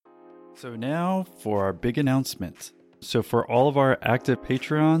So now for our big announcement. So for all of our active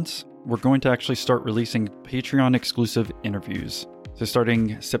Patreons, we're going to actually start releasing Patreon exclusive interviews. So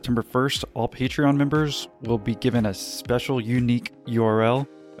starting September 1st, all Patreon members will be given a special unique URL.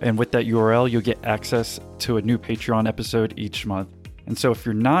 And with that URL, you'll get access to a new Patreon episode each month. And so if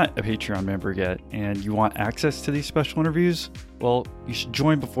you're not a Patreon member yet and you want access to these special interviews, well, you should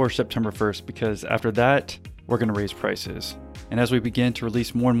join before September 1st because after that, we're going to raise prices. And as we begin to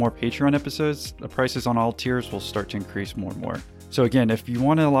release more and more Patreon episodes, the prices on all tiers will start to increase more and more. So again, if you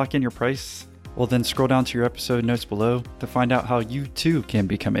want to lock in your price, well then scroll down to your episode notes below to find out how you too can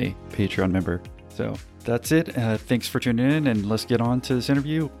become a Patreon member. So that's it. Thanks for tuning in, and let's get on to this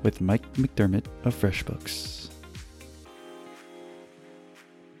interview with Mike McDermott of FreshBooks.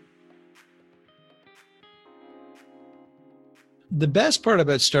 The best part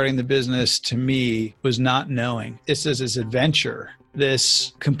about starting the business to me was not knowing. This is this adventure,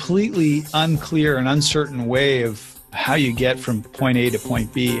 this completely unclear and uncertain way of how you get from point A to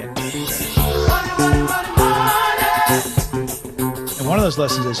point B. And one of those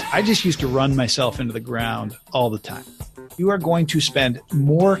lessons is I just used to run myself into the ground all the time. You are going to spend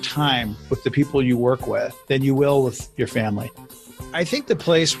more time with the people you work with than you will with your family. I think the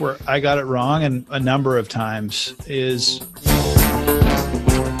place where I got it wrong, and a number of times, is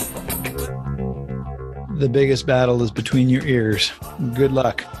the biggest battle is between your ears. Good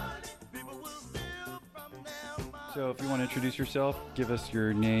luck. So if you want to introduce yourself, give us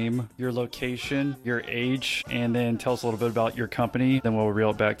your name, your location, your age, and then tell us a little bit about your company. Then we'll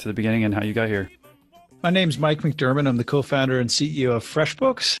reel it back to the beginning and how you got here. My name's Mike McDermott. I'm the co-founder and CEO of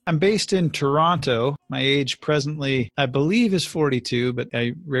FreshBooks. I'm based in Toronto. My age presently, I believe, is 42, but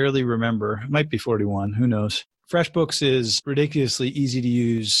I rarely remember. It might be 41. Who knows? FreshBooks is ridiculously easy to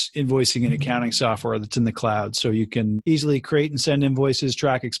use invoicing and accounting software that's in the cloud. So you can easily create and send invoices,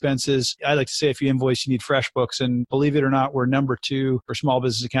 track expenses. I like to say if you invoice, you need FreshBooks. And believe it or not, we're number 2 for small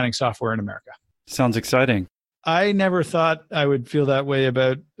business accounting software in America. Sounds exciting. I never thought I would feel that way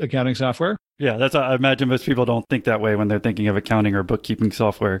about accounting software. Yeah, I imagine most people don't think that way when they're thinking of accounting or bookkeeping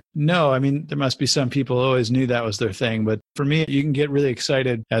software. No, I mean, there must be some people who always knew that was their thing. But for me, you can get really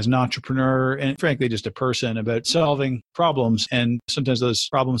excited as an entrepreneur and frankly, just a person about solving problems. And sometimes those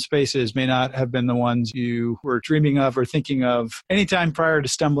problem spaces may not have been the ones you were dreaming of or thinking of anytime prior to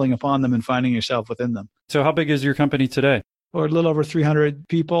stumbling upon them and finding yourself within them. So how big is your company today? We're a little over 300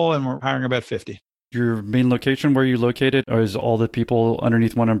 people and we're hiring about 50. Your main location, where are you located? Or is all the people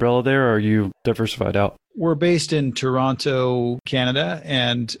underneath one umbrella there, or are you diversified out? We're based in Toronto, Canada,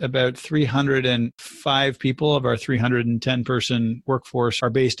 and about 305 people of our 310-person workforce are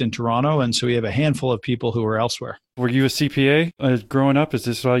based in Toronto. And so we have a handful of people who are elsewhere. Were you a CPA growing up? Is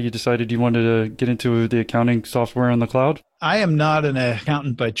this why you decided you wanted to get into the accounting software in the cloud? I am not an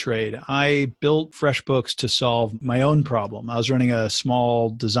accountant by trade. I built FreshBooks to solve my own problem. I was running a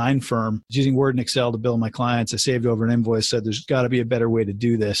small design firm using Word and Excel to bill my clients. I saved over an invoice, said there's got to be a better way to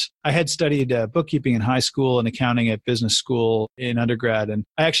do this. I had studied bookkeeping in high school and accounting at business school in undergrad. And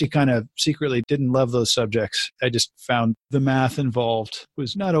I actually kind of secretly didn't love those subjects. I just found the math involved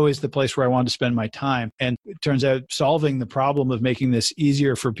was not always the place where I wanted to spend my time. And it turns out solving the problem of making this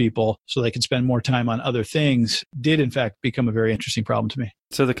easier for people so they could spend more time on other things did in fact become a very interesting problem to me.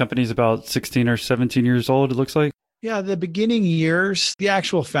 So the company's about 16 or 17 years old, it looks like? Yeah, the beginning years, the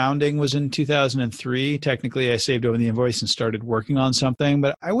actual founding was in 2003. Technically, I saved over the invoice and started working on something,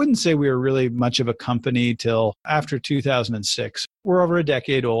 but I wouldn't say we were really much of a company till after 2006. We're over a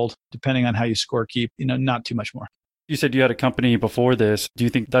decade old, depending on how you score keep, not too much more. You said you had a company before this. Do you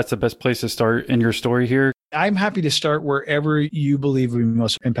think that's the best place to start in your story here? I'm happy to start wherever you believe would be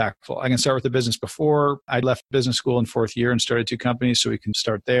most impactful. I can start with the business before. I left business school in 4th year and started 2 companies, so we can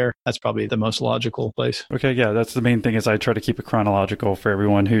start there. That's probably the most logical place. Okay, yeah, that's the main thing is I try to keep it chronological for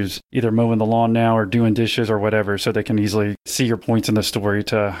everyone who's either mowing the lawn now or doing dishes or whatever, so they can easily see your points in the story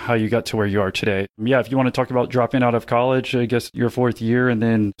to how you got to where you are today. Yeah, if you want to talk about dropping out of college, I guess your 4th year and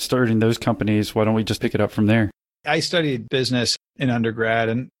then starting those companies, why don't we just pick it up from there? I studied business in undergrad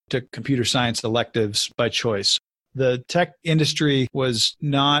and took computer science electives by choice. The tech industry was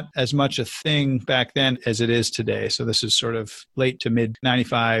not as much a thing back then as it is today. So this is sort of late to mid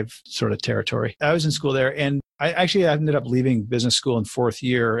 95 sort of territory. I was in school there and I ended up leaving business school in 4th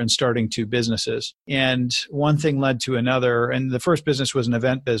year and starting 2 businesses. And one thing led to another. And the first business was an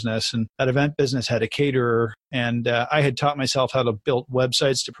event business. And that event business had a caterer. And I had taught myself how to build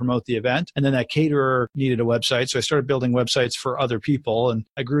websites to promote the event. And then that caterer needed a website. So I started building websites for other people. And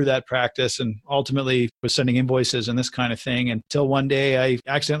I grew that practice and ultimately was sending invoices and this kind of thing until one day I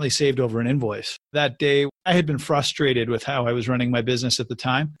accidentally saved over an invoice. That day I had been frustrated with how I was running my business at the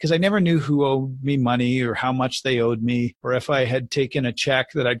time because I never knew who owed me money or how much they owed me, or if I had taken a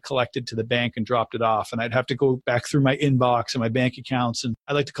check that I'd collected to the bank and dropped it off. And I'd have to go back through my inbox and my bank accounts. And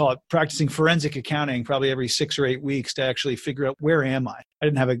I like to call it practicing forensic accounting probably every 6 or 8 weeks to actually figure out where am I. I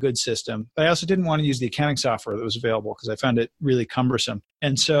didn't have a good system, but I also didn't want to use the accounting software that was available because I found it really cumbersome.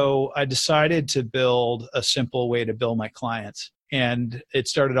 And so I decided to build a simple way to bill my clients. And it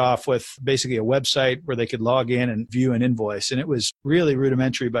started off with basically a website where they could log in and view an invoice. And it was really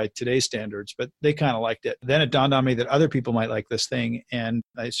rudimentary by today's standards, but they kind of liked it. Then it dawned on me that other people might like this thing. And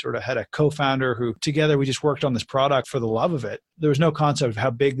I sort of had a co-founder who together we just worked on this product for the love of it. There was no concept of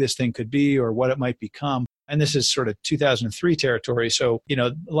how big this thing could be or what it might become. And this is sort of 2003 territory. So,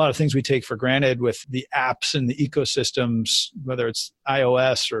 a lot of things we take for granted with the apps and the ecosystems, whether it's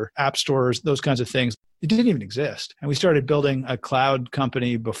iOS or app stores, those kinds of things. It didn't even exist. And we started building a cloud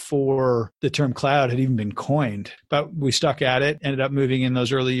company before the term cloud had even been coined. But we stuck at it, ended up moving in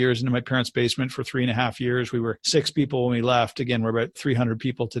those early years into my parents' basement for 3.5 years. We were 6 people when we left. Again, we're about 300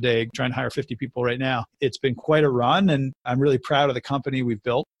 people today, trying to hire 50 people right now. It's been quite a run, and I'm really proud of the company we've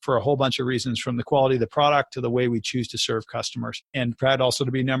built for a whole bunch of reasons, from the quality of the product to the way we choose to serve customers. And proud also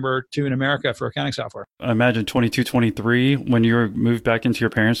to be number 2 in America for accounting software. I imagine 22, 23, when you moved back into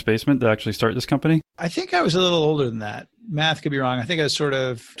your parents' basement to actually start this company? I think I was a little older than that. Math could be wrong. I think I was sort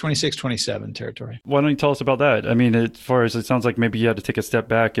of 26, 27 territory. Why don't you tell us about that? I mean, as far as it sounds like maybe you had to take a step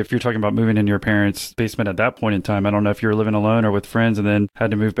back. If you're talking about moving in your parents' basement at that point in time, I don't know if you were living alone or with friends and then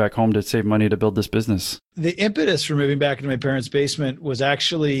had to move back home to save money to build this business. The impetus for moving back into my parents' basement was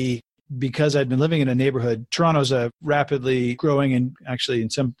actually because I'd been living in a neighborhood. Toronto's a rapidly growing and actually in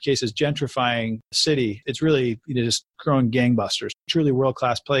some cases gentrifying city. It's really just growing gangbusters, truly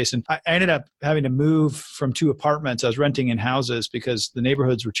world-class place. And I ended up having to move from 2 apartments. I was renting in houses because the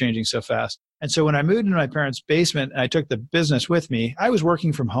neighborhoods were changing so fast. And so when I moved into my parents' basement and I took the business with me, I was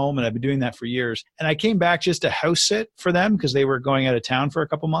working from home and I've been doing that for years. And I came back just to house sit for them because they were going out of town for a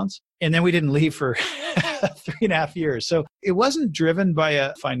couple months. And then we didn't leave for 3.5 years. So it wasn't driven by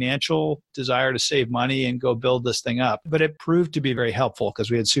a financial desire to save money and go build this thing up, but it proved to be very helpful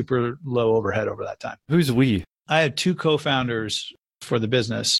because we had super low overhead over that time. Who's we? I had 2 co-founders for the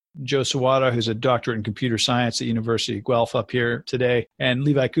business. Joe Sawada, who's a doctorate in computer science at University of Guelph up here today, and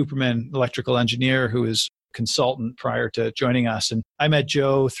Levi Cooperman, electrical engineer, who is consultant prior to joining us. And I met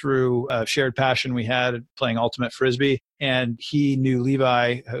Joe through a shared passion we had playing Ultimate Frisbee. And he knew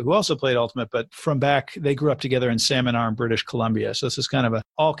Levi, who also played Ultimate, but from back, they grew up together in Salmon Arm, British Columbia. So this is kind of an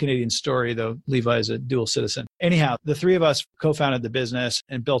all-Canadian story, though Levi is a dual citizen. Anyhow, the 3 of us co-founded the business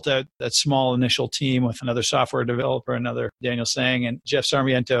and built out that small initial team with another software developer, another Daniel Sang and Jeff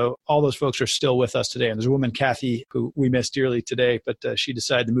Sarmiento. All those folks are still with us today. And there's a woman, Kathy, who we miss dearly today, but she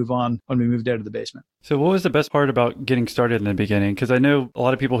decided to move on when we moved out of the basement. So what was the best part about getting started in the beginning? Because I know a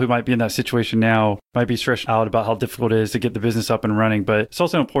lot of people who might be in that situation now might be stressed out about how difficult it is to get the business up and running, but it's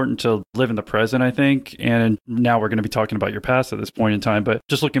also important to live in the present, I think. And now we're going to be talking about your past at this point in time, but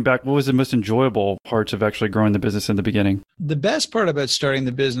just looking back, what was the most enjoyable parts of actually growing the business in the beginning? The best part about starting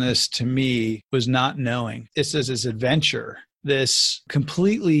the business to me was not knowing. It's this adventure, this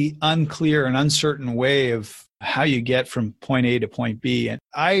completely unclear and uncertain way of how you get from point A to point B. And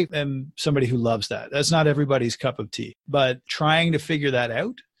I am somebody who loves that. That's not everybody's cup of tea, but trying to figure that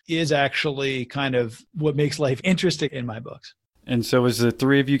out is actually kind of what makes life interesting in my books. And so as the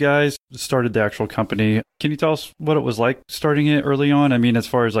 3 of you guys started the actual company, can you tell us what it was like starting it early on? I mean, as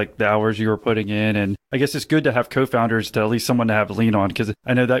far as like the hours you were putting in, and I guess it's good to have co-founders to at least someone to have a lean on, because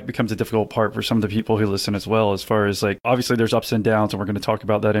I know that becomes a difficult part for some of the people who listen as well, as far as like, obviously there's ups and downs and we're going to talk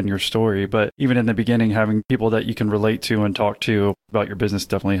about that in your story, but even in the beginning, having people that you can relate to and talk to about your business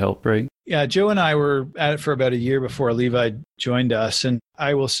definitely helped, right? Yeah, Joe and I were at it for about a year before Levi joined us. And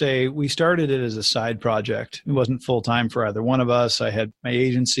I will say we started it as a side project. It wasn't full-time for either one of us. I had my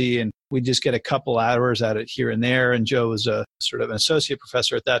agency and we'd just get a couple hours at it here and there. And Joe was a sort of an associate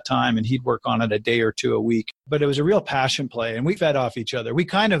professor at that time, and he'd work on it a day or 2 a week. But it was a real passion play, and we fed off each other. We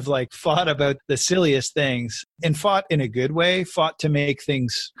kind of like fought about the silliest things and fought in a good way, fought to make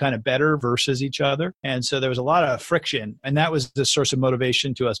things kind of better versus each other. And so there was a lot of friction, and that was the source of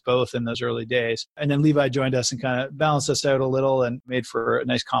motivation to us both in those early days. And then Levi joined us and kind of balanced us out a little and made for a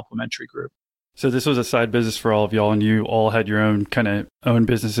nice complementary group. So this was a side business for all of y'all, and you all had your own kind of own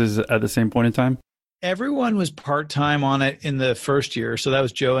businesses at the same point in time? Everyone was part-time on it in the first year. So that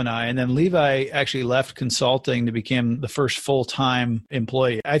was Joe and I. And then Levi actually left consulting to become the first full-time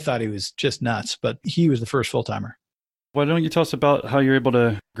employee. I thought he was just nuts, but he was the first full-timer. Why don't you tell us about how you're able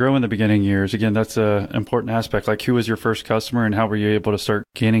to grow in the beginning years? Again, that's an important aspect. Like, who was your first customer and how were you able to start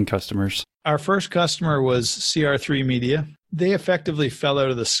gaining customers? Our first customer was CR3 Media. They effectively fell out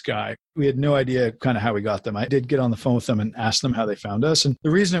of the sky. We had no idea kind of how we got them. I did get on the phone with them and ask them how they found us. And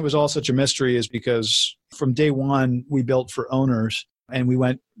the reason it was all such a mystery is because from day one, we built for owners. And we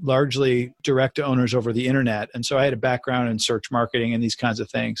went largely direct to owners over the internet. And so I had a background in search marketing and these kinds of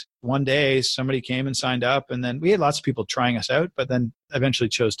things. One day, somebody came and signed up, and then we had lots of people trying us out, but then eventually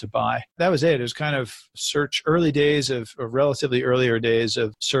chose to buy. That was it. It was kind of early days of relatively earlier days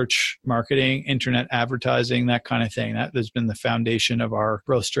of search marketing, internet advertising, that kind of thing. That has been the foundation of our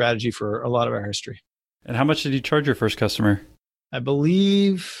growth strategy for a lot of our history. And how much did you charge your first customer? I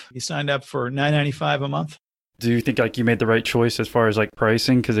believe he signed up for $9.95 a month. Do you think like you made the right choice as far as like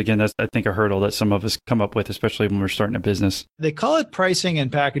pricing? Because again, that's I think a hurdle that some of us come up with, especially when we're starting a business. They call it pricing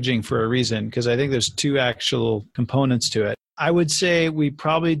and packaging for a reason, because I think there's two actual components to it. I would say we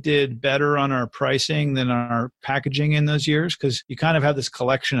probably did better on our pricing than on our packaging in those years, because you kind of have this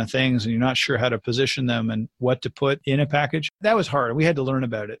collection of things and you're not sure how to position them and what to put in a package. That was hard. We had to learn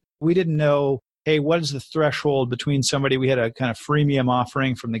about it. We didn't know, hey, what is the threshold between somebody? We had a kind of freemium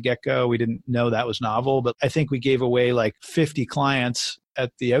offering from the get-go. We didn't know that was novel, but I think we gave away like 50 clients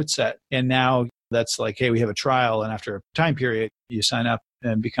at the outset. And now that's like, hey, we have a trial. And after a time period, you sign up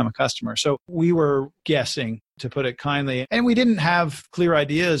and become a customer. So we were guessing, to put it kindly, and we didn't have clear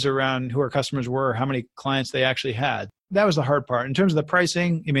ideas around who our customers were, how many clients they actually had. That was the hard part. In terms of the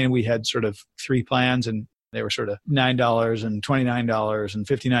pricing, I mean, we had sort of 3 plans and they were sort of $9 and $29 and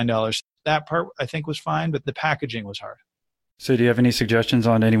 $59. That part I think was fine, but the packaging was hard. So do you have any suggestions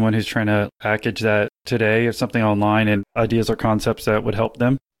on anyone who's trying to package that today, if something online, and ideas or concepts that would help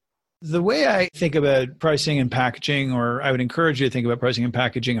them? The way I think about pricing and packaging, or I would encourage you to think about pricing and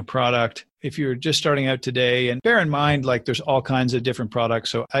packaging a product, if you're just starting out today, and bear in mind, like there's all kinds of different products.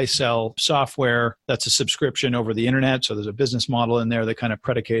 So I sell software that's a subscription over the internet. So there's a business model in there that kind of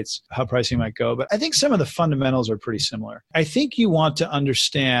predicates how pricing might go. But I think some of the fundamentals are pretty similar. I think you want to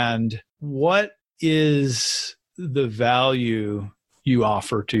understand what is the value you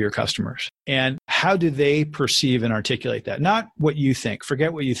offer to your customers and how do they perceive and articulate that? Not what you think.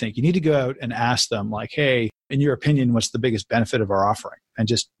 Forget what you think. You need to go out and ask them like, hey, in your opinion, what's the biggest benefit of our offering? And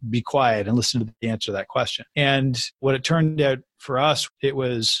just be quiet and listen to the answer to that question. And what it turned out for us, it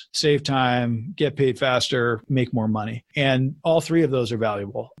was save time, get paid faster, make more money. And all three of those are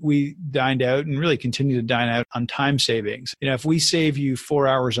valuable. We dined out and really continue to dine out on time savings. You know, if we save you 4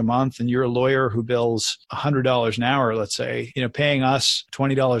 hours a month and you're a lawyer who bills $100 an hour, let's say, you know, paying us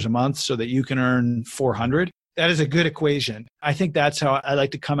 $20 a month so that you can earn $400, that is a good equation. I think that's how I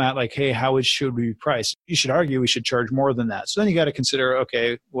like to come at like, hey, how should we be priced? You should argue we should charge more than that. So then you got to consider,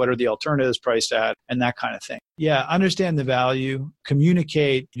 okay, what are the alternatives priced at and that kind of thing. Yeah, understand the value,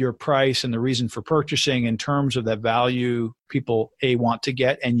 communicate your price and the reason for purchasing in terms of that value people A, want to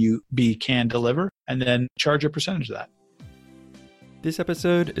get and you B, can deliver, and then charge a percentage of that. This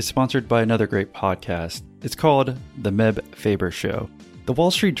episode is sponsored by another great podcast. It's called The Meb Faber Show. The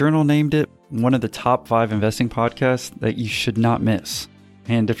Wall Street Journal named it one of the top 5 investing podcasts that you should not miss.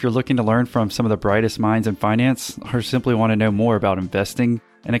 And if you're looking to learn from some of the brightest minds in finance or simply want to know more about investing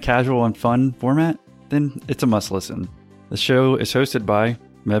in a casual and fun format, then it's a must listen. The show is hosted by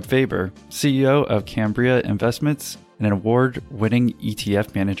Meb Faber, CEO of Cambria Investments and an award-winning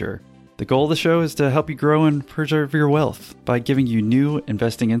ETF manager. The goal of the show is to help you grow and preserve your wealth by giving you new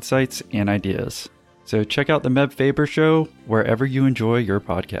investing insights and ideas. So check out the Meb Faber Show wherever you enjoy your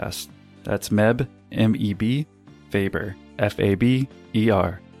podcast. That's Meb, M-E-B, Faber,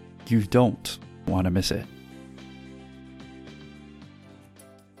 F-A-B-E-R. You don't want to miss it.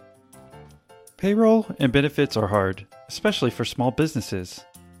 Payroll and benefits are hard, especially for small businesses.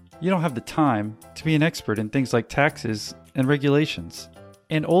 You don't have the time to be an expert in things like taxes and regulations.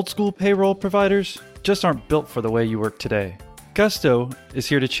 And old school payroll providers just aren't built for the way you work today. Gusto is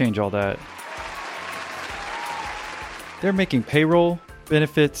here to change all that. They're making payroll,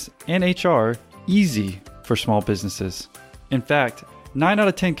 benefits, and HR easy for small businesses. In fact, 9 out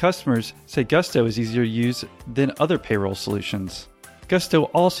of 10 customers say Gusto is easier to use than other payroll solutions. Gusto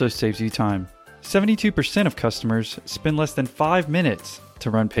also saves you time. 72% of customers spend less than 5 minutes to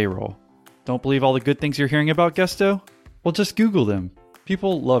run payroll. Don't believe all the good things you're hearing about Gusto? Well, just Google them.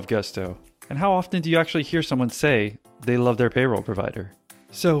 People love Gusto. And how often do you actually hear someone say they love their payroll provider?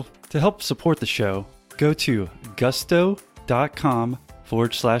 So, to help support the show, go to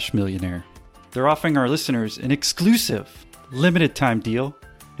gusto.com/millionaire. They're offering our listeners an exclusive limited time deal.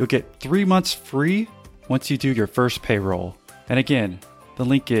 You'll get 3 months free once you do your first payroll. And again, the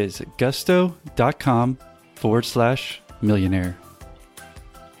link is gusto.com/millionaire. patreon.com/millionaire.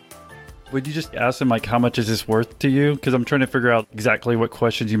 Would you just ask them like, how much is this worth to you? Because I'm trying to figure out exactly what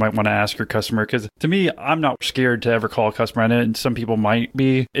questions you might want to ask your customer. Because to me, I'm not scared to ever call a customer on it. And some people might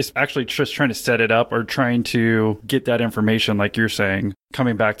be. It's actually just trying to set it up or trying to get that information, like you're saying,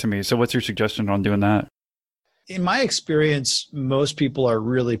 coming back to me. So what's your suggestion on doing that? In my experience, most people are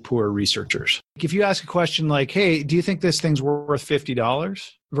really poor researchers. If you ask a question like, hey, do you think this thing's worth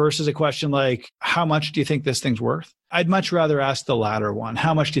 $50? Versus a question like, how much do you think this thing's worth? I'd much rather ask the latter one.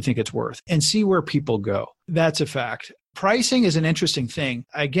 How much do you think it's worth? And see where people go. That's a fact. Pricing is an interesting thing.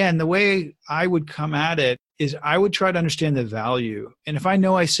 Again, the way I would come at it is I would try to understand the value. And if I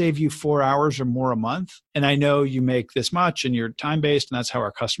know I save you 4 hours or more a month, and I know you make this much and you're time-based, and that's how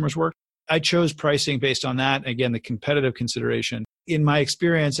our customers work, I chose pricing based on that. Again, the competitive consideration. In my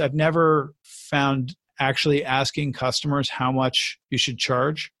experience, I've never found actually asking customers how much you should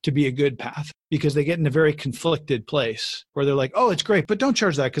charge to be a good path, because they get in a very conflicted place where they're like, oh, it's great, but don't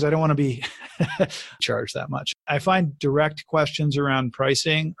charge that because I don't want to be charged that much. I find direct questions around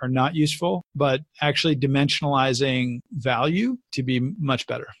pricing are not useful, but actually dimensionalizing value to be much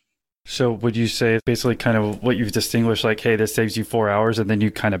better. So would you say basically kind of what you've distinguished, like, hey, this saves you 4 hours, and then you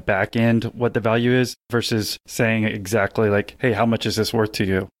kind of back end what the value is versus saying exactly like, hey, how much is this worth to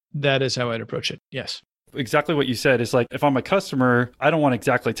you? That is how I'd approach it. Yes. Exactly what you said is like, if I'm a customer, I don't want to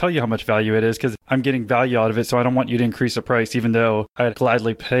exactly tell you how much value it is because I'm getting value out of it. So I don't want you to increase the price, even though I'd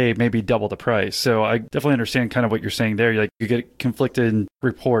gladly pay maybe double the price. So I definitely understand kind of what you're saying there. Like you get conflicted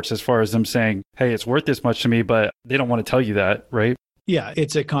reports as far as them saying, hey, it's worth this much to me, but they don't want to tell you that, right? Yeah,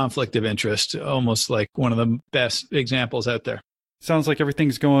 it's a conflict of interest, almost like one of the best examples out there. Sounds like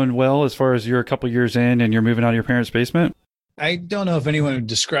everything's going well as far as you're a couple years in and you're moving out of your parents' basement. I don't know if anyone would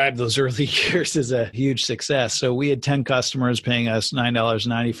describe those early years as a huge success. So we had 10 customers paying us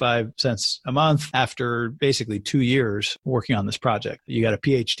 $9.95 a month after basically 2 years working on this project. You got a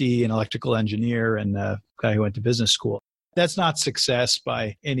PhD, an electrical engineer, and a guy who went to business school. That's not success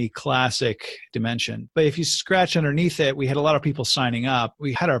by any classic dimension. But if you scratch underneath it, we had a lot of people signing up.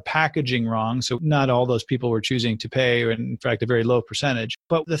 We had our packaging wrong, so not all those people were choosing to pay, and in fact, a very low percentage.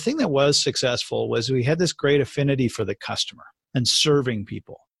 But the thing that was successful was we had this great affinity for the customer and serving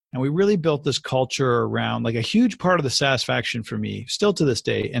people. And we really built this culture around, like a huge part of the satisfaction for me, still to this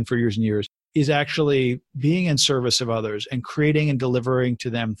day and for years and years, is actually being in service of others and creating and delivering to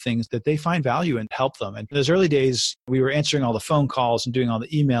them things that they find value and help them. And in those early days, we were answering all the phone calls and doing all the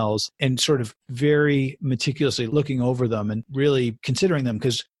emails and sort of very meticulously looking over them and really considering them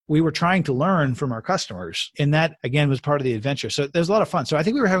because we were trying to learn from our customers. And that, again, was part of the adventure. So there's a lot of fun. So I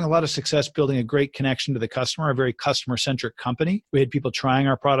think we were having a lot of success building a great connection to the customer, a very customer-centric company. We had people trying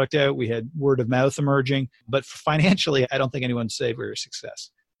our product out. We had word of mouth emerging. But financially, I don't think anyone would say we were a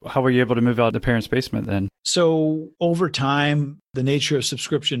success. How were you able to move out of the parents' basement then? So over time, the nature of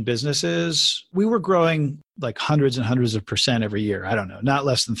subscription businesses, we were growing like hundreds and hundreds of percent every year. I don't know, not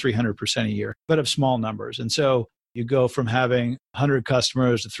less than 300% a year, but of small numbers. And so you go from having 100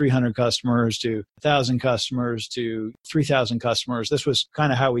 customers to 300 customers to 1,000 customers to 3,000 customers. This was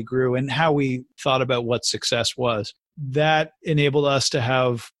kind of how we grew and how we thought about what success was. That enabled us to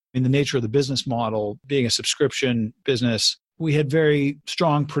have, in the nature of the business model, being a subscription business, we had very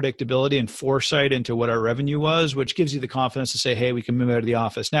strong predictability and foresight into what our revenue was, which gives you the confidence to say, hey, we can move out of the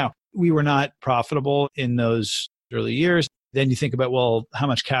office. Now, we were not profitable in those early years. Then you think about, well, how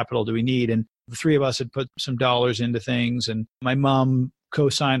much capital do we need? And the three of us had put some dollars into things. And my mom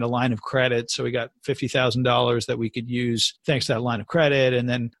co-signed a line of credit. So we got $50,000 that we could use thanks to that line of credit. And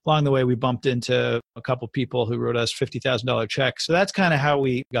then along the way, we bumped into a couple people who wrote us $50,000 checks. So that's kind of how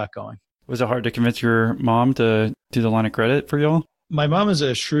we got going. Was it hard to convince your mom to do the line of credit for y'all? My mom is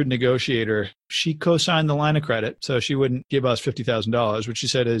a shrewd negotiator. She co-signed the line of credit, so she wouldn't give us $50,000. What she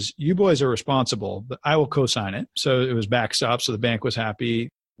said is, you boys are responsible, but I will co-sign it. So it was backstop, so the bank was happy.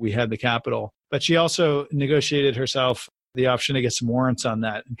 We had the capital. But she also negotiated herself the option to get some warrants on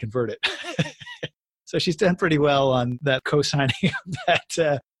that and convert it. So she's done pretty well on that co-signing of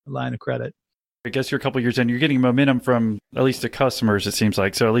that line of credit. I guess you're a couple of years in, you're getting momentum from at least the customers, it seems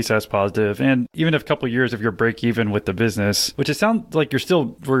like. So at least that's positive. And even if a couple of years, if you're break even with the business, which it sounds like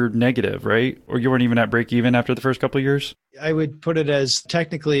were negative, right? Or you weren't even at break even after the first couple of years? I would put it as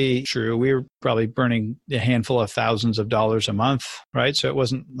technically true. We were probably burning a handful of thousands of dollars a month, right? So it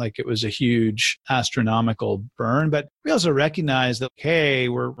wasn't like it was a huge astronomical burn. But we also recognized that, hey,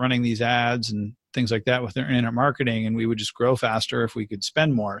 we're running these ads and things like that with their internet marketing, and we would just grow faster if we could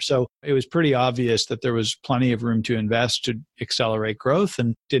spend more. So it was pretty obvious that there was plenty of room to invest to accelerate growth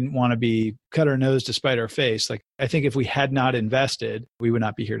and didn't want to be cut our nose to spite our face. Like, I think if we had not invested, we would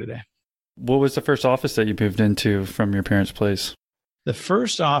not be here today. What was the first office that you moved into from your parents' place? The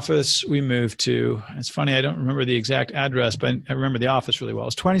first office we moved to, it's funny, I don't remember the exact address, but I remember the office really well. It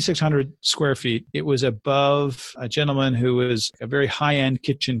was 2,600 square feet. It was above a gentleman who was a very high-end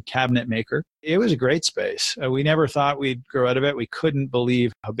kitchen cabinet maker. It was a great space. We never thought we'd grow out of it. We couldn't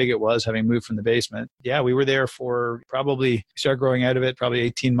believe how big it was, having moved from the basement. Yeah, we were there for we started growing out of it probably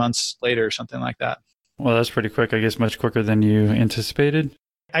 18 months later, something like that. Well, that's pretty quick. I guess much quicker than you anticipated.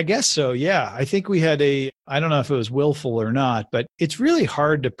 I guess so. Yeah. I think we had I don't know if it was willful or not, but it's really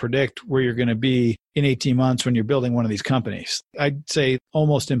hard to predict where you're going to be in 18 months when you're building one of these companies. I'd say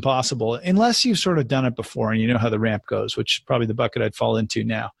almost impossible unless you've sort of done it before and you know how the ramp goes, which is probably the bucket I'd fall into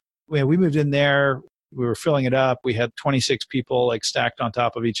now. When we moved in there, we were filling it up. We had 26 people like stacked on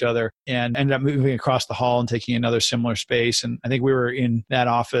top of each other and ended up moving across the hall and taking another similar space. And I think we were in that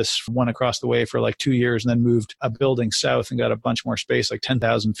office, one across the way for like 2 years, and then moved a building south and got a bunch more space, like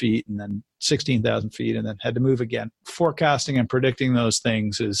 10,000 feet and then 16,000 feet, and then had to move again. Forecasting and predicting those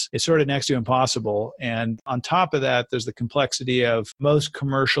things is sort of next to impossible. And on top of that, there's the complexity of most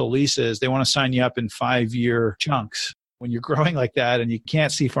commercial leases. They want to sign you up in 5-year chunks. When you're growing like that and you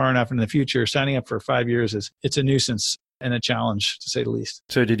can't see far enough into the future, signing up for 5 years it's a nuisance and a challenge, to say the least.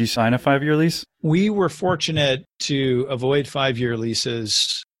 So did you sign a 5-year lease? We were fortunate to avoid 5-year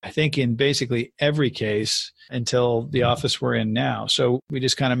leases, I think, in basically every case until the office we're in now. So we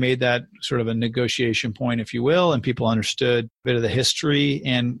just kind of made that sort of a negotiation point, if you will, and people understood a bit of the history,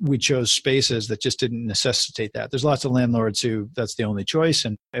 and we chose spaces that just didn't necessitate that. There's lots of landlords who that's the only choice,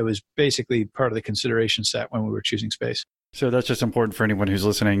 and it was basically part of the consideration set when we were choosing space. So that's just important for anyone who's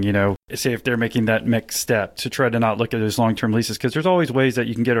listening, say if they're making that next step to try to not look at those long-term leases, because there's always ways that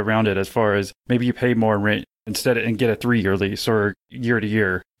you can get around it, as far as maybe you pay more rent instead and get a 3-year lease or year to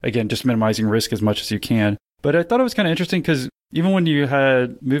year. Again, just minimizing risk as much as you can. But I thought it was kind of interesting because even when you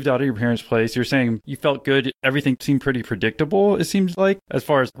had moved out of your parents' place, you're saying you felt good. Everything seemed pretty predictable, it seems like, as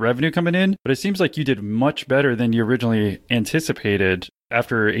far as revenue coming in. But it seems like you did much better than you originally anticipated.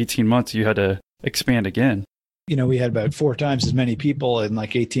 After 18 months, you had to expand again. We had about 4 times as many people in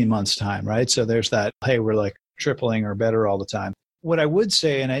like 18 months' time, right? So there's that, hey, we're like tripling or better all the time. What I would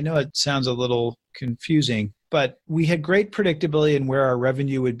say, and I know it sounds a little confusing, but we had great predictability in where our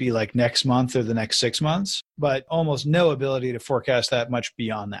revenue would be like next month or the next 6 months, but almost no ability to forecast that much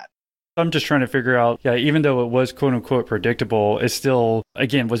beyond that. I'm just trying to figure out, even though it was quote unquote predictable, it still,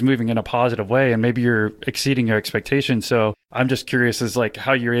 again, was moving in a positive way, and maybe you're exceeding your expectations. So I'm just curious as like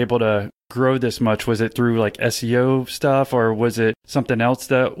how you're able to grow this much. Was it through like SEO stuff, or was it something else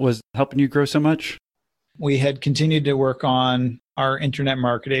that was helping you grow so much? We had continued to work on our internet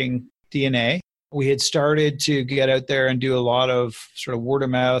marketing DNA. We had started to get out there and do a lot of sort of word of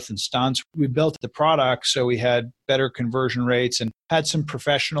mouth and stunts. We built the product so we had better conversion rates and had some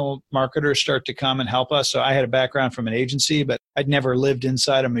professional marketers start to come and help us. So I had a background from an agency, but I'd never lived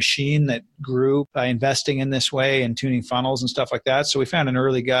inside a machine that grew by investing in this way and tuning funnels and stuff like that. So we found an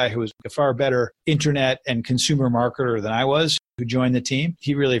early guy who was a far better internet and consumer marketer than I was, who joined the team.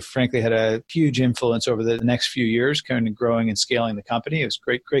 He really, frankly, had a huge influence over the next few years, kind of growing and scaling the company. He was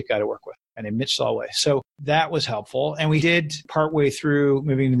a great guy to work with. And named Mitch Solway. So that was helpful. And we did, partway through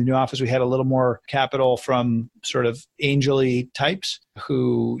moving to the new office, we had a little more capital from sort of angel-y types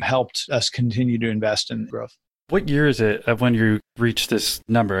who helped us continue to invest in growth. What year is it when you reach this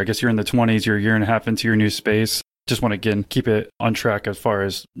number? I guess you're in the 20s, you're a year and a half into your new space. Just want to, again, keep it on track as far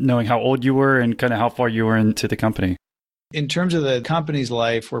as knowing how old you were and kind of how far you were into the company. In terms of the company's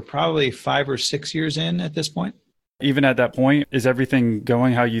life, we're probably 5 or 6 years in at this point. Even at that point, is everything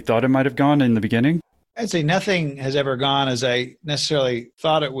going how you thought it might have gone in the beginning? I'd say nothing has ever gone as I necessarily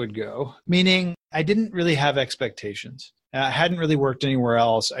thought it would go, meaning I didn't really have expectations. I hadn't really worked anywhere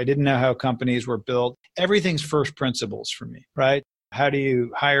else. I didn't know how companies were built. Everything's first principles for me, right? How do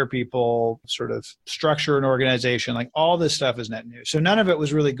you hire people, sort of structure an organization? Like all this stuff is net new. So none of it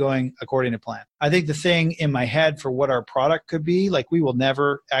was really going according to plan. I think the thing in my head for what our product could be, like we will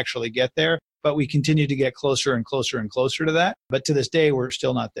never actually get there. But we continue to get closer and closer and closer to that. But to this day, we're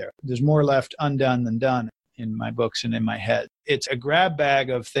still not there. There's more left undone than done in my books and in my head. It's a grab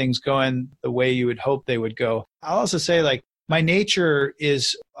bag of things going the way you would hope they would go. I'll also say, like, my nature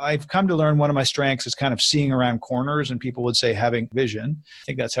is, I've come to learn one of my strengths is kind of seeing around corners, and people would say having vision. I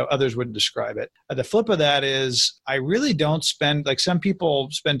think that's how others would describe it. The flip of that is I really don't spend, like some people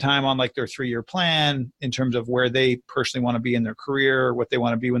spend time on like their 3-year plan in terms of where they personally want to be in their career, what they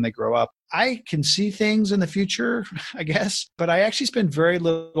want to be when they grow up. I can see things in the future, I guess, but I actually spend very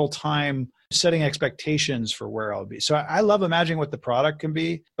little time setting expectations for where I'll be. So I love imagining what the product can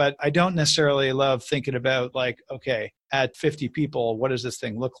be, but I don't necessarily love thinking about like, okay, at 50 people, what does this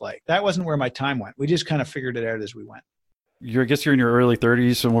thing look like? That wasn't where my time went. We just kind of figured it out as we went. I guess you're in your early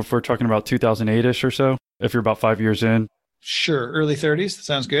 30s, and if we're talking about 2008-ish or so, if you're about 5 years in. Sure. Early 30s. That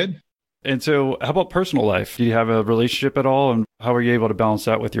sounds good. And so how about personal life? Do you have a relationship at all? And how are you able to balance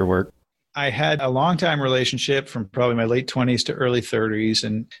that with your work? I had a long time relationship from probably my late 20s to early 30s.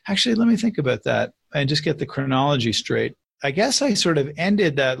 And actually, let me think about that and just get the chronology straight. I guess I sort of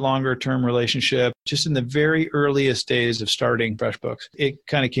ended that longer term relationship just in the very earliest days of starting FreshBooks. It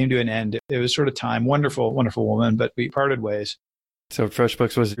kind of came to an end. It was sort of time. Wonderful, wonderful woman, but we parted ways. So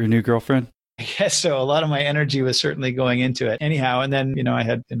FreshBooks was your new girlfriend? I guess so. A lot of my energy was certainly going into it. Anyhow, and then, I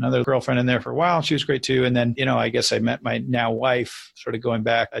had another girlfriend in there for a while. She was great too. And then, I guess I met my now wife sort of going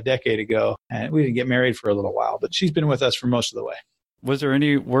back a decade ago. And we didn't get married for a little while, but she's been with us for most of the way. Was there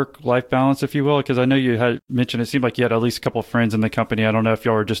any work-life balance, if you will? Because I know you had mentioned, it seemed like you had at least a couple of friends in the company. I don't know if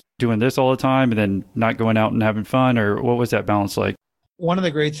y'all were just doing this all the time and then not going out and having fun, or what was that balance like? One of the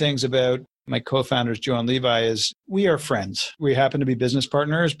great things about my co-founders, Joe and Levi, is we are friends. We happen to be business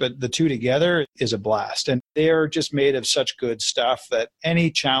partners, but the two together is a blast. And they're just made of such good stuff that any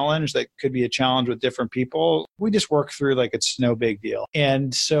challenge that could be a challenge with different people, we just work through like it's no big deal.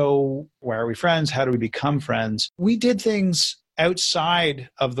 And so why are we friends? How do we become friends? We did things outside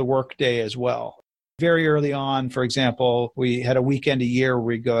of the workday as well. Very early on, for example, we had a weekend a year where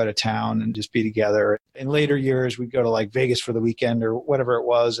we'd go out of town and just be together. In later years, we'd go to like Vegas for the weekend or whatever it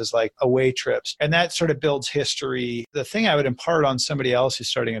was as like away trips. And that sort of builds history. The thing I would impart on somebody else who's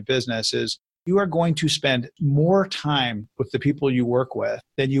starting a business is you are going to spend more time with the people you work with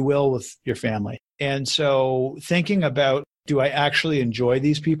than you will with your family. And so thinking about, do I actually enjoy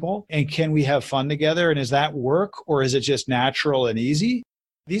these people? And can we have fun together? And is that work or is it just natural and easy?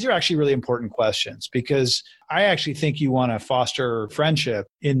 These are actually really important questions because I actually think you want to foster friendship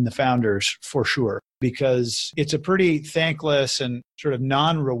in the founders for sure, because it's a pretty thankless and sort of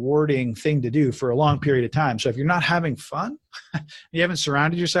non-rewarding thing to do for a long period of time. So if you're not having fun, you haven't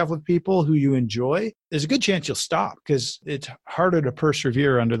surrounded yourself with people who you enjoy, there's a good chance you'll stop because it's harder to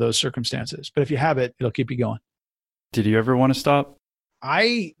persevere under those circumstances. But if you have it, it'll keep you going. Did you ever want to stop?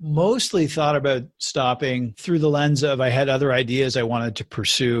 I mostly thought about stopping through the lens of I had other ideas I wanted to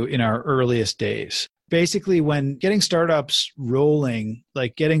pursue in our earliest days. Basically, when getting startups rolling,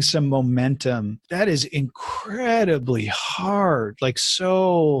 like getting some momentum, that is incredibly hard, like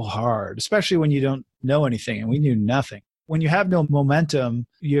so hard, especially when you don't know anything, and we knew nothing. When you have no momentum,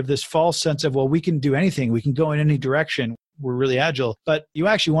 you have this false sense of, well, we can do anything. We can go in any direction. We're really agile. But you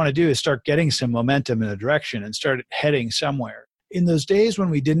actually want to do is start getting some momentum in a direction and start heading somewhere. In those days when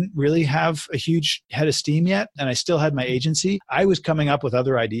we didn't really have a huge head of steam yet, and I still had my agency, I was coming up with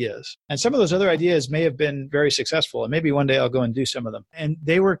other ideas. And some of those other ideas may have been very successful. And maybe one day I'll go and do some of them. And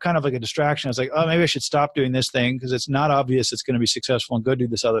they were kind of like a distraction. I was like, oh, maybe I should stop doing this thing because it's not obvious it's going to be successful and go do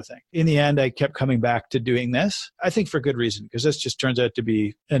this other thing. In the end, I kept coming back to doing this, I think for good reason, because this just turns out to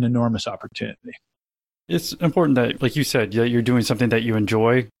be an enormous opportunity. It's important that, like you said, you're doing something that you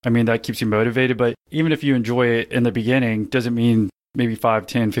enjoy. I mean, that keeps you motivated. But even if you enjoy it in the beginning, doesn't mean maybe 5,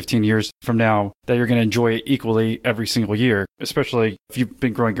 10, 15 years from now that you're going to enjoy it equally every single year, especially if you've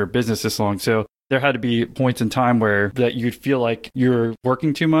been growing your business this long. So there had to be points in time where that you'd feel like you're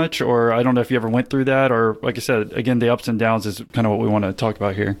working too much, or I don't know if you ever went through that, or like I said, again, the ups and downs is kind of what we want to talk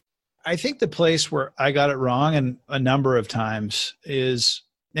about here. I think the place where I got it wrong and a number of times is,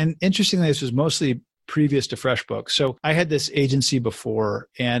 and interestingly, this was mostly previous to FreshBooks. So I had this agency before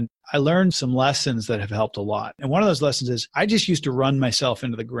and I learned some lessons that have helped a lot. And one of those lessons is I just used to run myself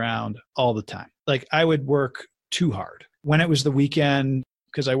into the ground all the time. Like I would work too hard. When it was the weekend,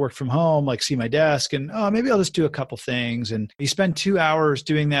 because I worked from home, like see my desk and, oh, maybe I'll just do a couple things. And you spend 2 hours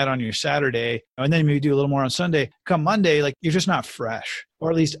doing that on your Saturday, and then maybe do a little more on Sunday. Come Monday, like you're just not fresh, or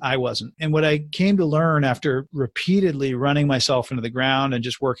at least I wasn't. And what I came to learn after repeatedly running myself into the ground and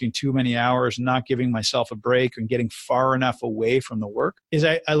just working too many hours and not giving myself a break and getting far enough away from the work is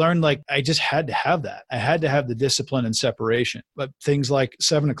I learned like I just had to have that. I had to have the discipline and separation. But things like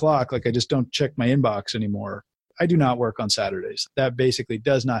 7 o'clock, like I just don't check my inbox anymore. I do not work on Saturdays. That basically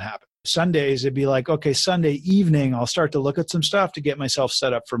does not happen. Sundays, it'd be like, okay, Sunday evening, I'll start to look at some stuff to get myself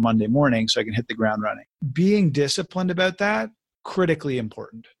set up for Monday morning so I can hit the ground running. Being disciplined about that, critically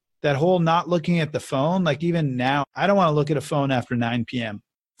important. That whole not looking at the phone, like even now, I don't want to look at a phone after 9 p.m.,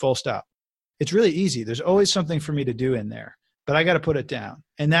 full stop. It's really easy. There's always something for me to do in there, but I got to put it down.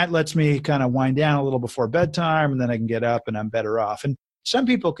 And that lets me kind of wind down a little before bedtime, and then I can get up and I'm better off. And Some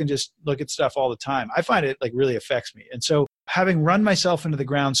people can just look at stuff all the time. I find it like really affects me. And so having run myself into the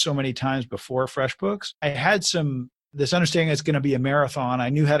ground so many times before FreshBooks, I had this understanding it's going to be a marathon. I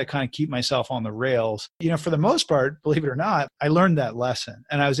knew how to kind of keep myself on the rails. For the most part, believe it or not, I learned that lesson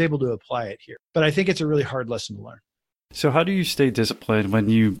and I was able to apply it here. But I think it's a really hard lesson to learn. So how do you stay disciplined when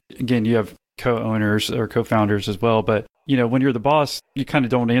you have co-owners or co-founders as well, but when you're the boss, you kind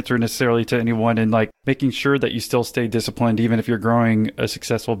of don't answer necessarily to anyone, and like making sure that you still stay disciplined, even if you're growing a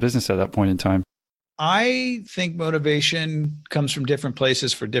successful business at that point in time? I think motivation comes from different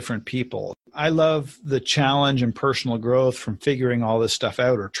places for different people. I love the challenge and personal growth from figuring all this stuff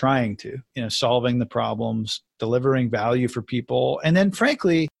out or trying to, solving the problems, delivering value for people, and then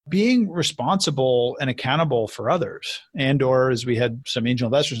frankly, being responsible and accountable for others. And or as we had some angel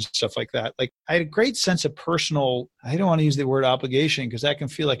investors and stuff like that, like I had a great sense of personal, I don't want to use the word obligation because that can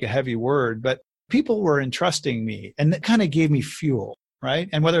feel like a heavy word, but people were entrusting me and that kind of gave me fuel. Right.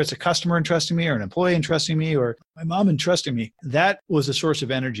 And whether it's a customer entrusting me or an employee entrusting me or my mom entrusting me, that was a source of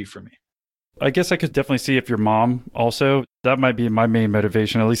energy for me. I guess I could definitely see if your mom also, that might be my main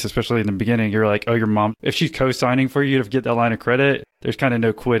motivation, at least especially in the beginning. You're like, oh, your mom, if she's co-signing for you to get that line of credit, there's kind of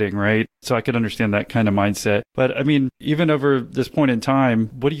no quitting, right? So I could understand that kind of mindset. But I mean, even over this point in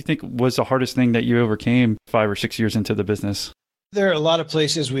time, what do you think was the hardest thing that you overcame 5 or 6 years into the business? There are a lot of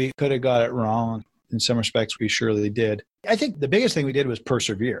places we could have got it wrong. In some respects, we surely did. I think the biggest thing we did was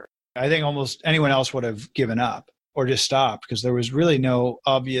persevere. I think almost anyone else would have given up or just stopped because there was really no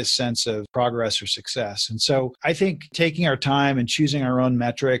obvious sense of progress or success. And so I think taking our time and choosing our own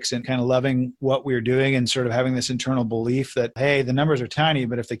metrics and kind of loving what we're doing and sort of having this internal belief that, hey, the numbers are tiny,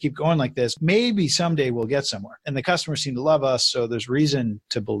 but if they keep going like this, maybe someday we'll get somewhere. And the customers seem to love us, so there's reason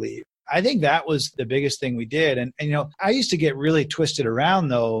to believe. I think that was the biggest thing we did. And I used to get really twisted around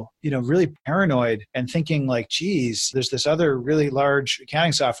though, really paranoid and thinking like, geez, there's this other really large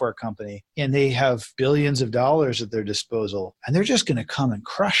accounting software company and they have billions of dollars at their disposal and they're just going to come and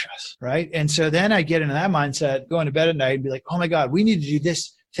crush us. Right. And so then I get into that mindset, going to bed at night and be like, oh my God, we need to do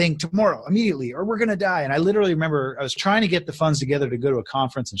this thing tomorrow, immediately, or we're going to die. And I literally remember I was trying to get the funds together to go to a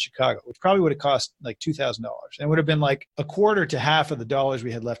conference in Chicago, which probably would have cost like $2,000. And it would have been like a quarter to half of the dollars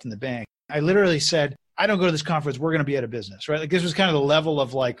we had left in the bank. I literally said, I don't go to this conference, we're going to be out of business, right? Like this was kind of the level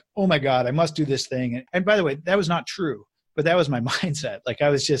of like, oh my God, I must do this thing. And by the way, that was not true, but that was my mindset. Like I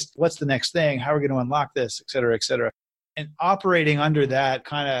was just, what's the next thing? How are we going to unlock this, et cetera, et cetera. And operating under that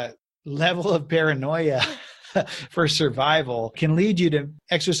kind of level of paranoia for survival can lead you to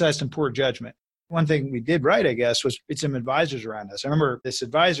exercise some poor judgment. One thing we did right, I guess, was get some advisors around us. I remember this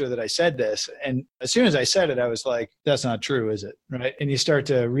advisor that I said this, and as soon as I said it, I was like, that's not true, is it? Right? And you start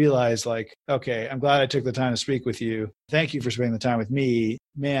to realize like, okay, I'm glad I took the time to speak with you. Thank you for spending the time with me.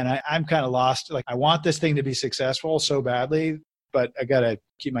 Man, I'm kind of lost. Like I want this thing to be successful so badly, but I got to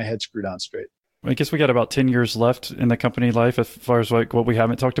keep my head screwed on straight. I guess we got about 10 years left in the company life as far as like what we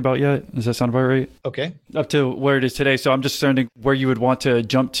haven't talked about yet. Does that sound about right? Okay. Up to where it is today. So I'm just wondering where you would want to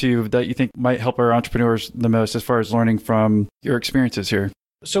jump to that you think might help our entrepreneurs the most as far as learning from your experiences here.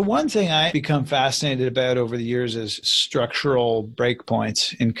 So one thing I've become fascinated about over the years is structural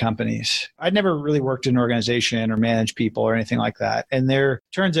breakpoints in companies. I'd never really worked in an organization or managed people or anything like that. And there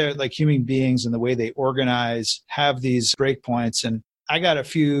turns out like human beings and the way they organize have these breakpoints. And I got a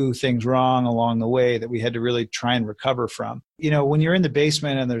few things wrong along the way that we had to really try and recover from. When you're in the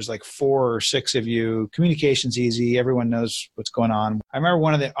basement and there's like 4 or 6 of you, communication's easy. Everyone knows what's going on. I remember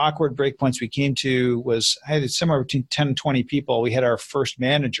one of the awkward breakpoints we came to was I had somewhere between 10 and 20 people. We had our first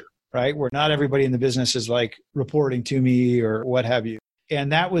manager, right? Where not everybody in the business is like reporting to me or what have you.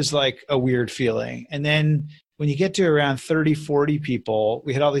 And that was like a weird feeling. And then when you get to around 30, 40 people,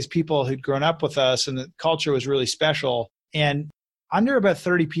 we had all these people who'd grown up with us and the culture was really special. And under about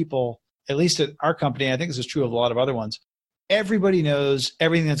 30 people, at least at our company, I think this is true of a lot of other ones, everybody knows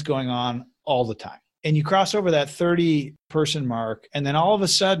everything that's going on all the time. And you cross over that 30-person mark, and then all of a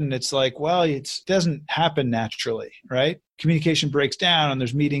sudden it's like, well, it doesn't happen naturally, right? Communication breaks down and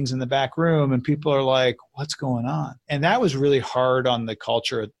there's meetings in the back room and people are like, what's going on? And that was really hard on the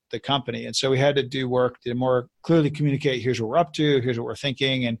culture of the company. And so we had to do work to more clearly communicate, here's what we're up to, here's what we're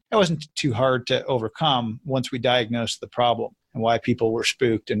thinking. And that wasn't too hard to overcome once we diagnosed the problem and why people were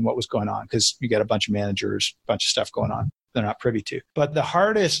spooked and what was going on, because you got a bunch of managers, a bunch of stuff going on they're not privy to. But the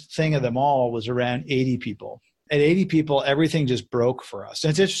hardest thing of them all was around 80 people. At 80 people, everything just broke for us.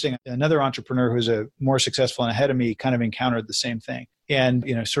 And it's interesting. Another entrepreneur who's a more successful and ahead of me kind of encountered the same thing and,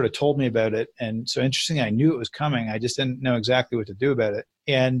 sort of told me about it. And so interesting, I knew it was coming. I just didn't know exactly what to do about it.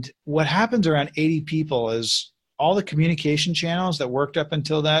 And what happens around 80 people is all the communication channels that worked up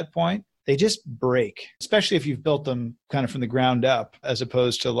until that point they just break, especially if you've built them kind of from the ground up, as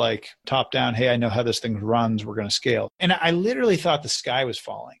opposed to like top down, hey, I know how this thing runs, we're going to scale. And I literally thought the sky was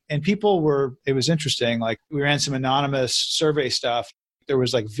falling. And it was interesting. Like we ran some anonymous survey stuff. There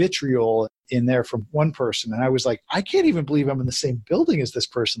was like vitriol in there from one person. And I was like, I can't even believe I'm in the same building as this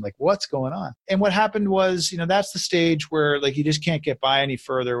person. Like, what's going on? And what happened was, that's the stage where like you just can't get by any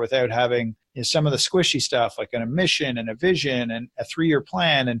further without having some of the squishy stuff, like a mission and a vision and a 3-year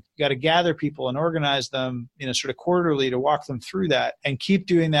plan. And you got to gather people and organize them, sort of quarterly to walk them through that and keep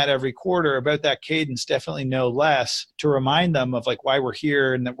doing that every quarter about that cadence, definitely no less, to remind them of like why we're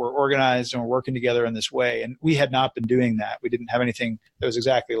here and that we're organized and we're working together in this way. And we had not been doing that. We didn't have anything that was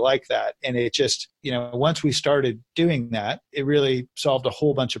exactly like that. And it just, once we started doing that, it really solved a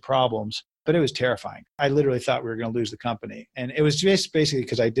whole bunch of problems. But it was terrifying. I literally thought we were going to lose the company. And it was just basically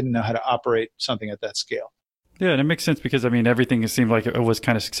because I didn't know how to operate something at that scale. Yeah, and it makes sense because, everything seemed like it was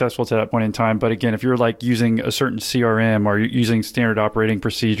kind of successful to that point in time. But again, if you're like using a certain CRM or you're using standard operating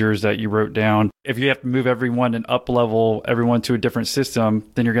procedures that you wrote down, if you have to move everyone and up level everyone to a different system,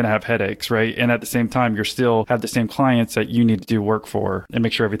 then you're going to have headaches, right? And at the same time, you still have the same clients that you need to do work for and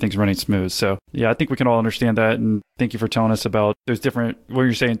make sure everything's running smooth. So yeah, I think we can all understand that. And thank you for telling us about those different, what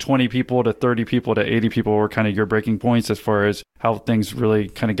you're saying, 20 people to 30 people to 80 people were kind of your breaking points as far as how things really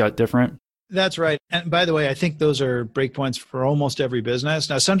kind of got different. That's right. And by the way, I think those are breakpoints for almost every business.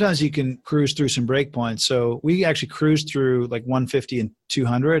 Now, sometimes you can cruise through some breakpoints. So we actually cruised through like 150 and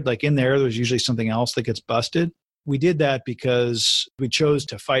 200. Like in there's usually something else that gets busted. We did that because we chose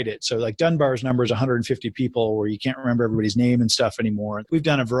to fight it. So like Dunbar's number is 150 people where you can't remember everybody's name and stuff anymore. We've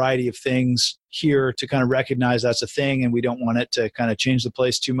done a variety of things here to kind of recognize that's a thing and we don't want it to kind of change the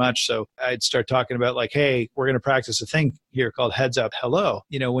place too much. So I'd start talking about like, hey, we're going to practice a thing here called heads up hello.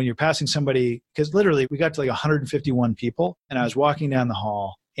 When you're passing somebody, because literally we got to like 151 people and I was walking down the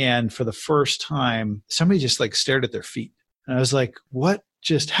hall and for the first time, somebody just like stared at their feet. And I was like, what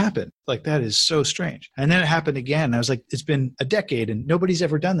just happened? Like, that is so strange. And then it happened again. I was like, it's been a decade and nobody's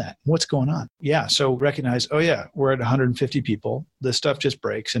ever done that. What's going on? Yeah. So recognize, oh yeah, we're at 150 people. This stuff just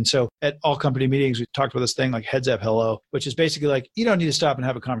breaks. And so at all company meetings, we talked about this thing like heads up hello, which is basically like, you don't need to stop and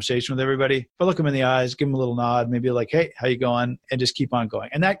have a conversation with everybody, but look them in the eyes, give them a little nod, maybe like, hey, how you going? And just keep on going.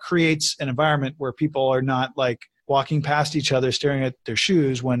 And that creates an environment where people are not like walking past each other, staring at their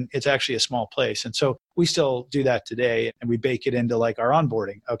shoes when it's actually a small place. And so we still do that today and we bake it into like our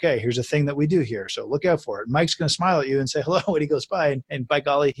onboarding. Okay, here's a thing that we do here. So look out for it. Mike's going to smile at you and say hello when he goes by. And by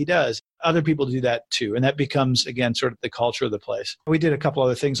golly, he does. Other people do that too. And that becomes, again, sort of the culture of the place. We did a couple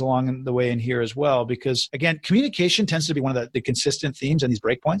other things along the way in here as well, because again, communication tends to be one of the consistent themes in these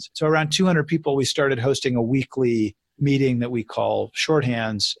breakpoints. So around 200 people, we started hosting a weekly meeting that we call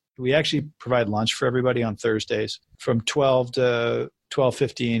shorthands. We actually provide lunch for everybody on Thursdays from 12 to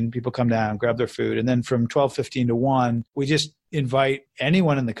 12:15. People come down, grab their food. And then from 12:15 to 1, we just invite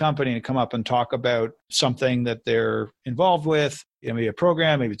anyone in the company to come up and talk about something that they're involved with. Maybe a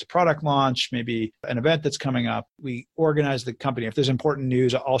program, maybe it's a product launch, maybe an event that's coming up. We organize the company. If there's important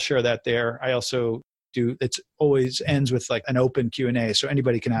news, I'll share that there. I also it always ends with like an open Q&A. So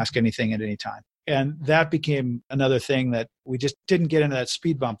anybody can ask anything at any time. And that became another thing that we just didn't get into that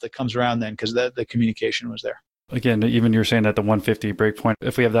speed bump that comes around then because the communication was there. Again, even you're saying that the 150 breakpoint,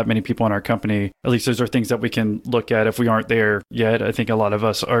 if we have that many people in our company, at least those are things that we can look at if we aren't there yet. I think a lot of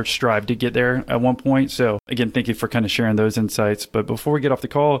us are strive to get there at one point. So again, thank you for kind of sharing those insights. But before we get off the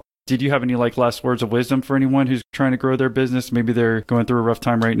call, did you have any last words of wisdom for anyone who's trying to grow their business? Maybe they're going through a rough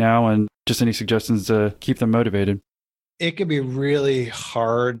time right now and just any suggestions to keep them motivated? It can be really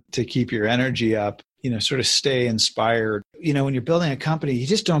hard to keep your energy up, sort of stay inspired. When you're building a company, you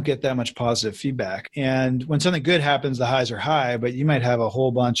just don't get that much positive feedback. And when something good happens, the highs are high, but you might have a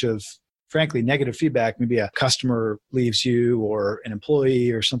whole bunch of, frankly, negative feedback. Maybe a customer leaves you or an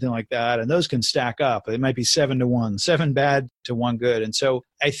employee or something like that. And those can stack up. It might be 7 to 1, 7 bad to 1 good. And so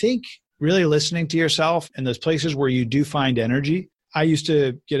I think really listening to yourself in those places where you do find energy. I used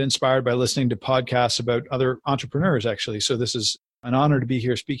to get inspired by listening to podcasts about other entrepreneurs, actually. So this is an honor to be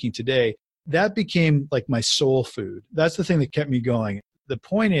here speaking today. That became like my soul food. That's the thing that kept me going. The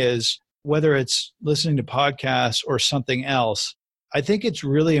point is, whether it's listening to podcasts or something else, I think it's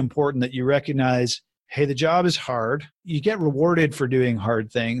really important that you recognize, hey, the job is hard. You get rewarded for doing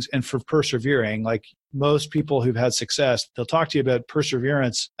hard things and for persevering. Like most people who've had success, they'll talk to you about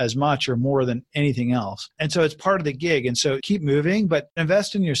perseverance as much or more than anything else. And so it's part of the gig. And so keep moving, but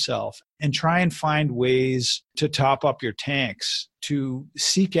invest in yourself and try and find ways to top up your tanks, to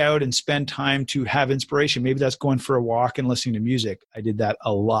seek out and spend time to have inspiration. Maybe that's going for a walk and listening to music. I did that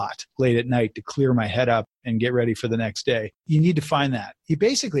a lot late at night to clear my head up and get ready for the next day. You need to find that. You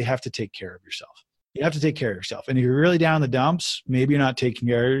basically have to take care of yourself. You have to take care of yourself. And if you're really down in the dumps, maybe you're not taking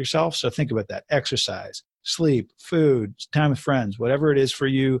care of yourself. So think about that. Exercise, sleep, food, time with friends, whatever it is for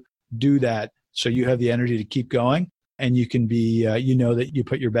you, do that so you have the energy to keep going and you can be, that you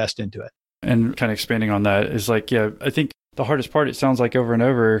put your best into it. And kind of expanding on that is like, I think the hardest part, it sounds like over and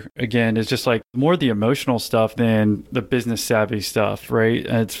over again, is just like more the emotional stuff than the business savvy stuff, right?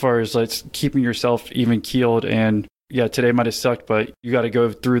 As far as like keeping yourself even keeled and today might have sucked, but you got to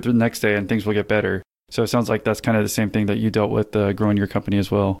go through the next day and things will get better. So it sounds like that's kind of the same thing that you dealt with growing your company as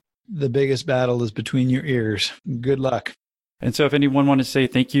well. The biggest battle is between your ears. Good luck. And so if anyone wanted to say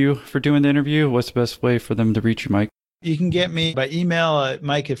thank you for doing the interview, what's the best way for them to reach you, Mike? You can get me by email at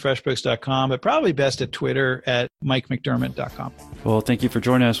mike@freshbooks.com, but probably best at Twitter at mikemcdermott.com. Well, thank you for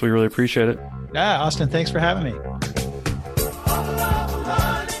joining us. We really appreciate it. Yeah, Austin, thanks for having me.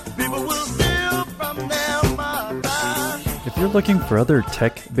 If you're looking for other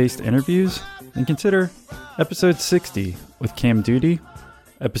tech-based interviews, then consider episode 60 with Cam Duty,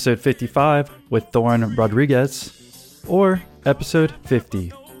 episode 55 with Thorin Rodriguez, or episode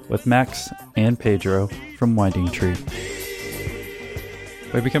 50 with Max and Pedro from Winding Tree.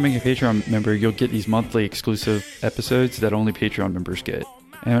 By becoming a Patreon member, you'll get these monthly exclusive episodes that only Patreon members get.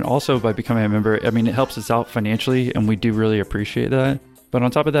 And also by becoming a member, it helps us out financially, and we do really appreciate that. But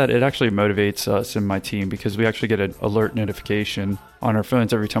on top of that, it actually motivates us and my team because we actually get an alert notification on our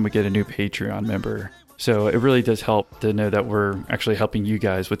phones every time we get a new Patreon member. So it really does help to know that we're actually helping you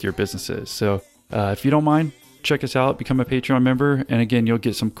guys with your businesses. So if you don't mind, check us out, become a Patreon member. And again, you'll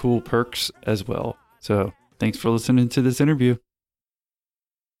get some cool perks as well. So thanks for listening to this interview.